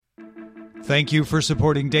Thank you for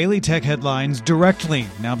supporting Daily Tech Headlines directly.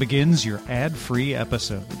 Now begins your ad-free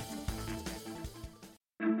episode.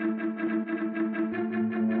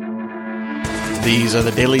 These are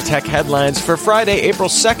the Daily Tech Headlines for Friday, April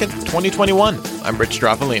 2nd, 2021. I'm Rich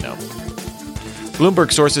Straffolino.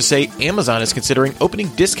 Bloomberg sources say Amazon is considering opening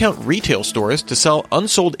discount retail stores to sell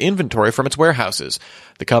unsold inventory from its warehouses.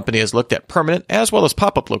 The company has looked at permanent as well as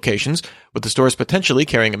pop-up locations, with the stores potentially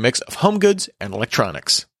carrying a mix of home goods and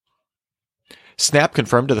electronics. Snap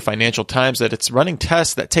confirmed to the Financial Times that it's running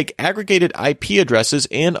tests that take aggregated IP addresses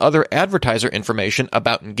and other advertiser information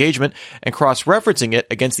about engagement and cross-referencing it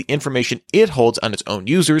against the information it holds on its own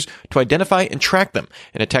users to identify and track them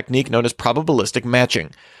in a technique known as probabilistic matching.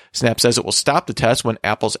 Snap says it will stop the test when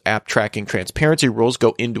Apple's app tracking transparency rules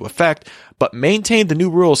go into effect, but maintain the new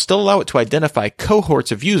rules still allow it to identify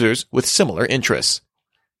cohorts of users with similar interests.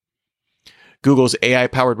 Google's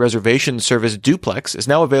AI-powered reservation service Duplex is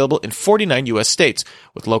now available in 49 U.S. states,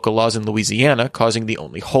 with local laws in Louisiana causing the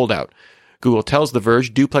only holdout. Google tells The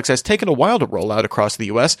Verge Duplex has taken a while to roll out across the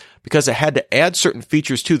U.S. because it had to add certain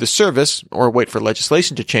features to the service, or wait for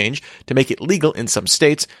legislation to change, to make it legal in some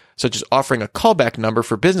states, such as offering a callback number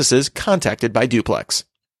for businesses contacted by Duplex.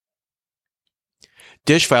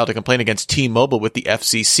 Dish filed a complaint against T-Mobile with the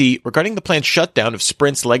FCC regarding the planned shutdown of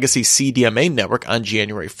Sprint's legacy CDMA network on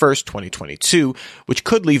January 1st, 2022, which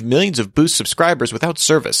could leave millions of Boost subscribers without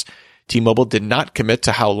service. T-Mobile did not commit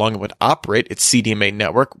to how long it would operate its CDMA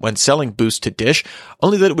network when selling Boost to Dish,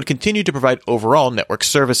 only that it would continue to provide overall network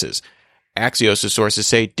services. Axios' sources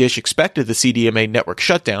say Dish expected the CDMA network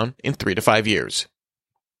shutdown in 3 to 5 years.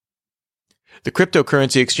 The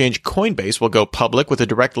cryptocurrency exchange Coinbase will go public with a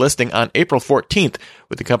direct listing on April 14th,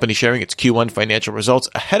 with the company sharing its Q1 financial results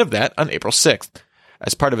ahead of that on April 6th.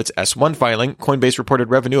 As part of its S1 filing, Coinbase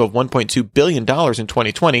reported revenue of $1.2 billion in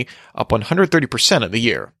 2020, up 130% of the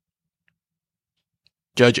year.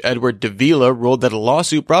 Judge Edward Davila ruled that a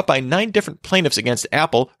lawsuit brought by 9 different plaintiffs against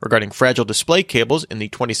Apple regarding fragile display cables in the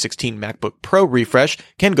 2016 MacBook Pro refresh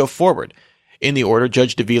can go forward. In the order,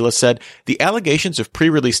 Judge Davila said the allegations of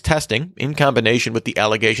pre-release testing, in combination with the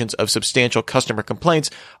allegations of substantial customer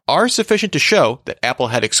complaints, are sufficient to show that Apple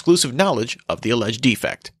had exclusive knowledge of the alleged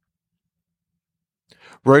defect.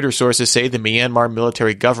 Reuters sources say the Myanmar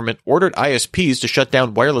military government ordered ISPs to shut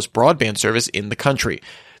down wireless broadband service in the country.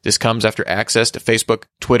 This comes after access to Facebook,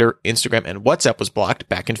 Twitter, Instagram, and WhatsApp was blocked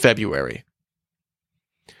back in February.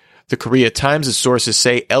 The Korea Times' sources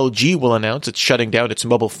say LG will announce it's shutting down its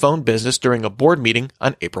mobile phone business during a board meeting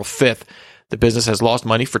on April 5th. The business has lost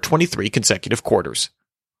money for 23 consecutive quarters.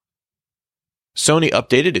 Sony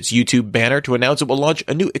updated its YouTube banner to announce it will launch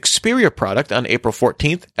a new Xperia product on April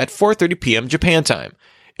 14th at 4:30 p.m. Japan time.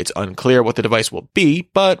 It's unclear what the device will be,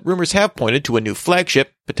 but rumors have pointed to a new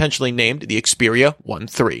flagship, potentially named the Xperia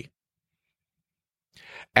 1-3.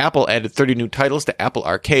 Apple added 30 new titles to Apple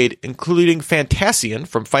Arcade, including Fantasian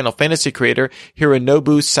from Final Fantasy creator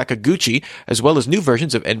Hironobu Sakaguchi, as well as new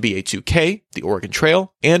versions of NBA 2K, The Oregon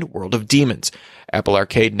Trail, and World of Demons. Apple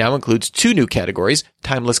Arcade now includes 2 new categories,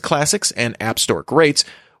 Timeless Classics and App Store Greats,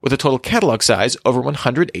 with a total catalog size over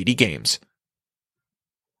 180 games.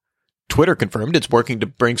 Twitter confirmed it's working to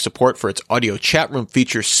bring support for its audio chat room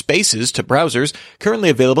feature Spaces to browsers, currently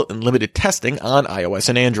available in limited testing on iOS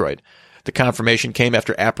and Android. The confirmation came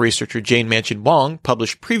after app researcher Jane Manchin Wong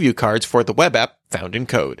published preview cards for the web app Found in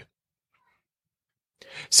Code.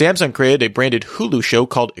 Samsung created a branded Hulu show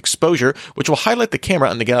called Exposure, which will highlight the camera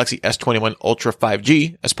on the Galaxy S21 Ultra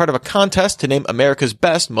 5G as part of a contest to name America's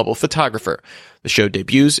best mobile photographer. The show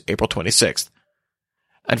debuts April 26th.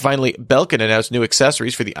 And finally, Belkin announced new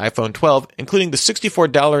accessories for the iPhone 12, including the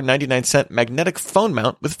 $64.99 magnetic phone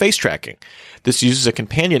mount with face tracking. This uses a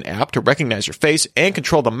companion app to recognize your face and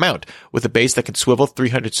control the mount, with a base that can swivel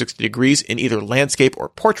 360 degrees in either landscape or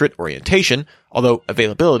portrait orientation, although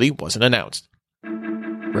availability wasn't announced.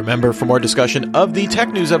 Remember, for more discussion of the tech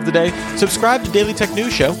news of the day, subscribe to Daily Tech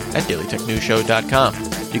News Show at dailytechnewsshow.com.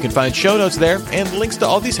 You can find show notes there and links to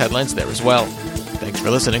all these headlines there as well. Thanks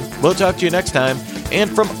for listening. We'll talk to you next time. And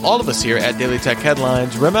from all of us here at Daily Tech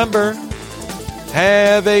Headlines, remember,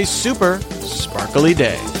 have a super sparkly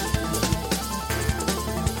day.